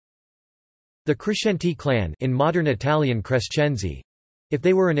The Crescentii clan, in modern Italian Crescentii, if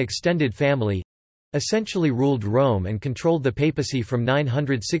they were an extended family, essentially ruled Rome and controlled the papacy from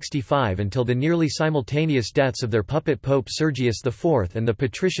 965 until the nearly simultaneous deaths of their puppet pope Sergius IV and the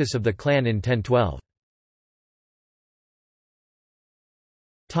patricius of the clan in 1012.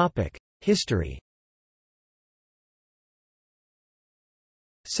 History.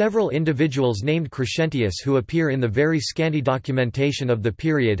 Several individuals named Crescentius who appear in the very scanty documentation of the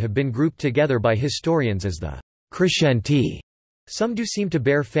period have been grouped together by historians as the Crescentii. Some do seem to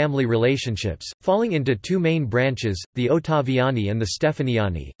bear family relationships, falling into two main branches, the Ottaviani and the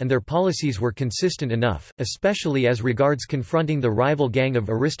Stefaniani, and their policies were consistent enough, especially as regards confronting the rival gang of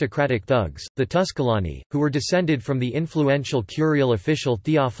aristocratic thugs, the Tusculani, who were descended from the influential curial official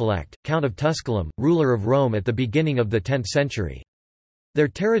Theophylact, Count of Tusculum, ruler of Rome at the beginning of the 10th century. Their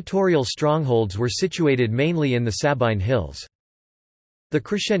territorial strongholds were situated mainly in the Sabine Hills. The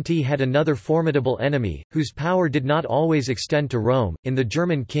Crescentii had another formidable enemy, whose power did not always extend to Rome, in the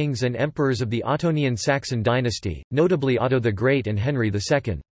German kings and emperors of the Ottonian Saxon dynasty, notably Otto the Great and Henry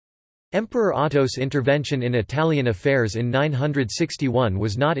II. Emperor Otto's intervention in Italian affairs in 961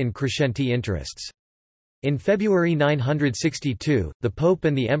 was not in Crescentii interests. In February 962, the Pope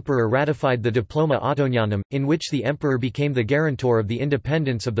and the Emperor ratified the Diploma Ottonianum, in which the Emperor became the guarantor of the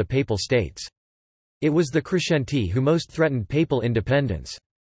independence of the Papal States. It was the Crescentii who most threatened papal independence.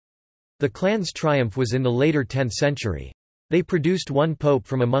 The clan's triumph was in the later 10th century. They produced one pope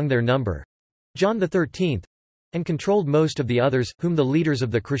from among their number, John XIII, and controlled most of the others, whom the leaders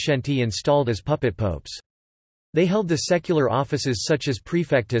of the Crescentii installed as puppet popes. They held the secular offices such as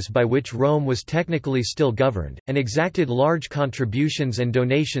prefectus by which Rome was technically still governed, and exacted large contributions and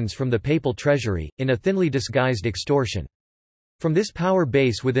donations from the papal treasury, in a thinly disguised extortion. From this power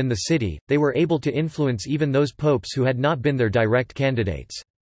base within the city, they were able to influence even those popes who had not been their direct candidates.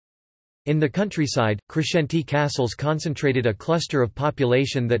 In the countryside, Crescentii castles concentrated a cluster of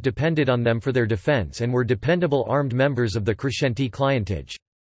population that depended on them for their defense and were dependable armed members of the Crescentii clientage.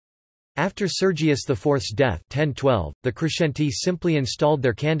 After Sergius IV's death 1012, the Crescentii simply installed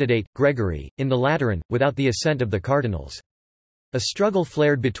their candidate, Gregory, in the Lateran, without the assent of the cardinals. A struggle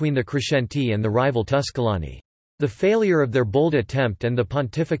flared between the Crescentii and the rival Tusculani. The failure of their bold attempt and the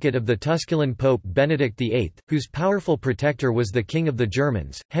pontificate of the Tusculan Pope Benedict VIII, whose powerful protector was the King of the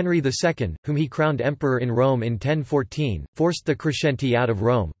Germans, Henry II, whom he crowned emperor in Rome in 1014, forced the Crescentii out of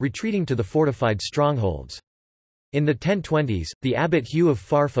Rome, retreating to the fortified strongholds. In the 1020s, the abbot Hugh of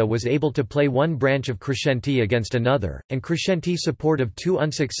Farfa was able to play one branch of Crescentii against another, and Crescentii support of two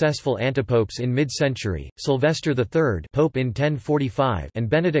unsuccessful antipopes in mid-century, Sylvester III Pope in 1045 and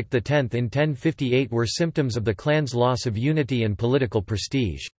Benedict X in 1058 were symptoms of the clan's loss of unity and political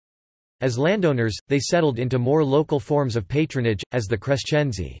prestige. As landowners, they settled into more local forms of patronage, as the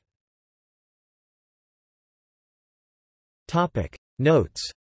Crescentii.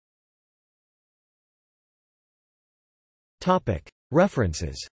 Notes.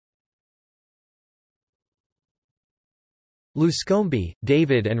 References. Luscombe,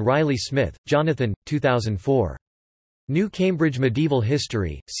 David and Riley Smith, Jonathan, 2004. New Cambridge Medieval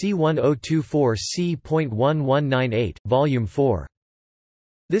History, C1024 c.1198, Volume 4.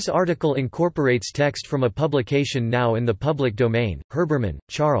 This article incorporates text from a publication now in the public domain, Herbermann,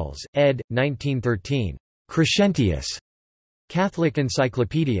 Charles, ed. 1913. Crescentius. Catholic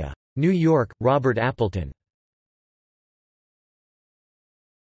Encyclopedia. New York, Robert Appleton.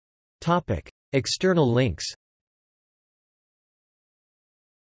 External links.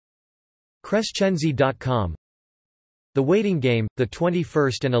 Crescentii.com. The Waiting Game, the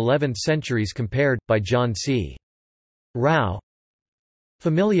 21st and 11th Centuries Compared, by John C. Rao.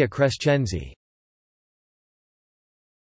 Familia Crescentii.